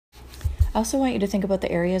I also want you to think about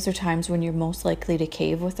the areas or times when you're most likely to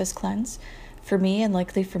cave with this cleanse. For me, and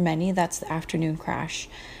likely for many, that's the afternoon crash.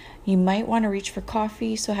 You might want to reach for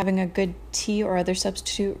coffee, so having a good tea or other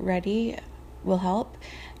substitute ready will help.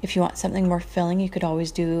 If you want something more filling, you could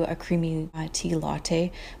always do a creamy tea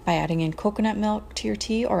latte by adding in coconut milk to your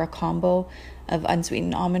tea, or a combo of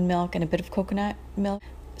unsweetened almond milk and a bit of coconut milk.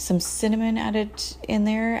 Some cinnamon added in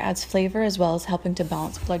there adds flavor as well as helping to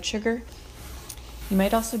balance blood sugar. You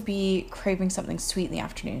might also be craving something sweet in the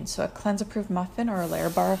afternoon, so a cleanse-approved muffin or a layer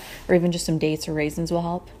bar, or even just some dates or raisins will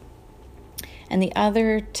help. And the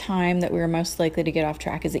other time that we're most likely to get off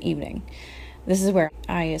track is the evening. This is where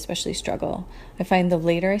I especially struggle. I find the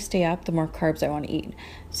later I stay up, the more carbs I want to eat.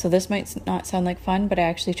 So this might not sound like fun, but I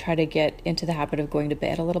actually try to get into the habit of going to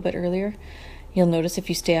bed a little bit earlier. You'll notice if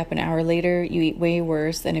you stay up an hour later, you eat way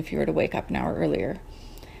worse than if you were to wake up an hour earlier.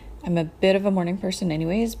 I'm a bit of a morning person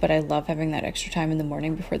anyways, but I love having that extra time in the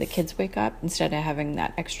morning before the kids wake up instead of having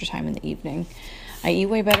that extra time in the evening. I eat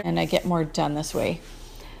way better and I get more done this way.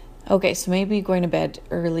 Okay, so maybe going to bed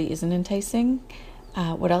early isn't enticing.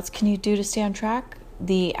 What else can you do to stay on track?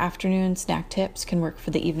 The afternoon snack tips can work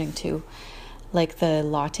for the evening too, like the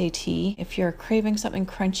latte tea. If you're craving something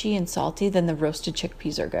crunchy and salty, then the roasted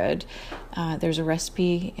chickpeas are good. There's a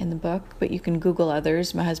recipe in the book, but you can Google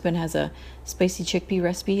others. My husband has a spicy chickpea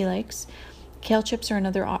recipe he likes. Kale chips are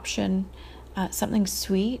another option. Something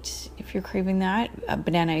sweet, if you're craving that.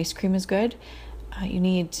 Banana ice cream is good. You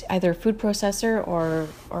need either a food processor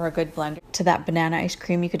or a good blender. To that banana ice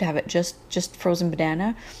cream, you could have it just frozen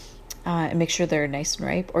banana and make sure they're nice and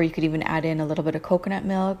ripe. Or you could even add in a little bit of coconut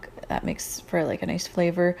milk. That makes for like a nice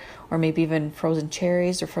flavor. Or maybe even frozen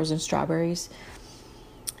cherries or frozen strawberries.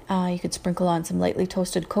 You could sprinkle on some lightly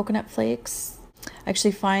toasted coconut flakes. I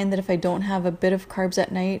actually find that if I don't have a bit of carbs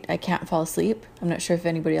at night, I can't fall asleep. I'm not sure if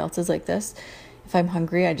anybody else is like this. If I'm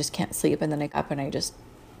hungry, I just can't sleep, and then I get up and I just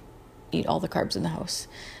eat all the carbs in the house.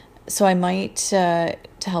 So I might, to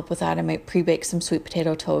help with that, I might pre-bake some sweet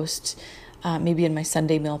potato toast, maybe in my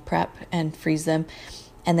Sunday meal prep, and freeze them.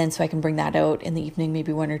 And then so I can bring that out in the evening,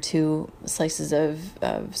 maybe 1 or 2 slices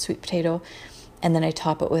of sweet potato. And then I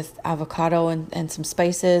top it with avocado and some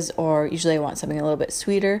spices, or usually I want something a little bit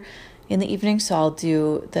sweeter in the evening. So I'll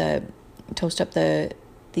toast up the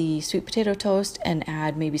sweet potato toast and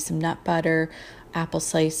add maybe some nut butter, apple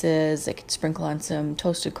slices. I could sprinkle on some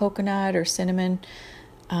toasted coconut or cinnamon.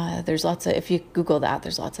 If you Google that,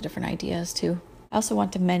 there's lots of different ideas too. I also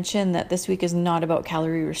want to mention that this week is not about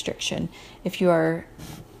calorie restriction. If you are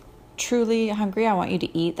truly hungry, I want you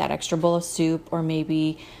to eat that extra bowl of soup, or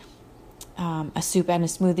maybe a soup and a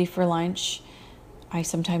smoothie for lunch. I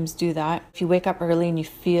sometimes do that. If you wake up early and you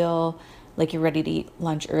feel like you're ready to eat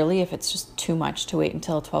lunch early, if it's just too much to wait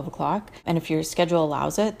until 12 o'clock, and if your schedule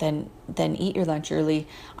allows it, then eat your lunch early.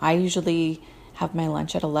 I usually have my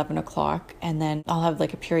lunch at 11 o'clock, and then I'll have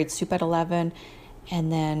like a pureed soup at 11,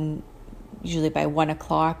 and then usually by 1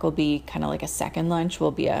 o'clock will be kind of like a second lunch, will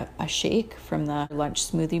be a shake from the lunch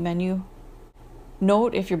smoothie menu.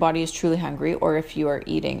 Note if your body is truly hungry, or if you are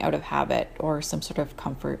eating out of habit or some sort of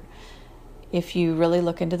comfort. If you really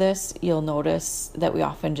look into this, you'll notice that we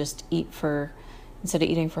often just instead of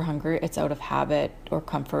eating for hunger, it's out of habit or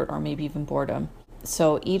comfort or maybe even boredom.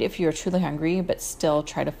 So eat if you're truly hungry, but still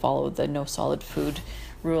try to follow the no solid food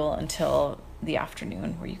rule until the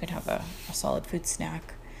afternoon, where you can have a solid food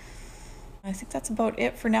snack. I think that's about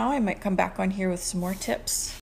it for now. I might come back on here with some more tips.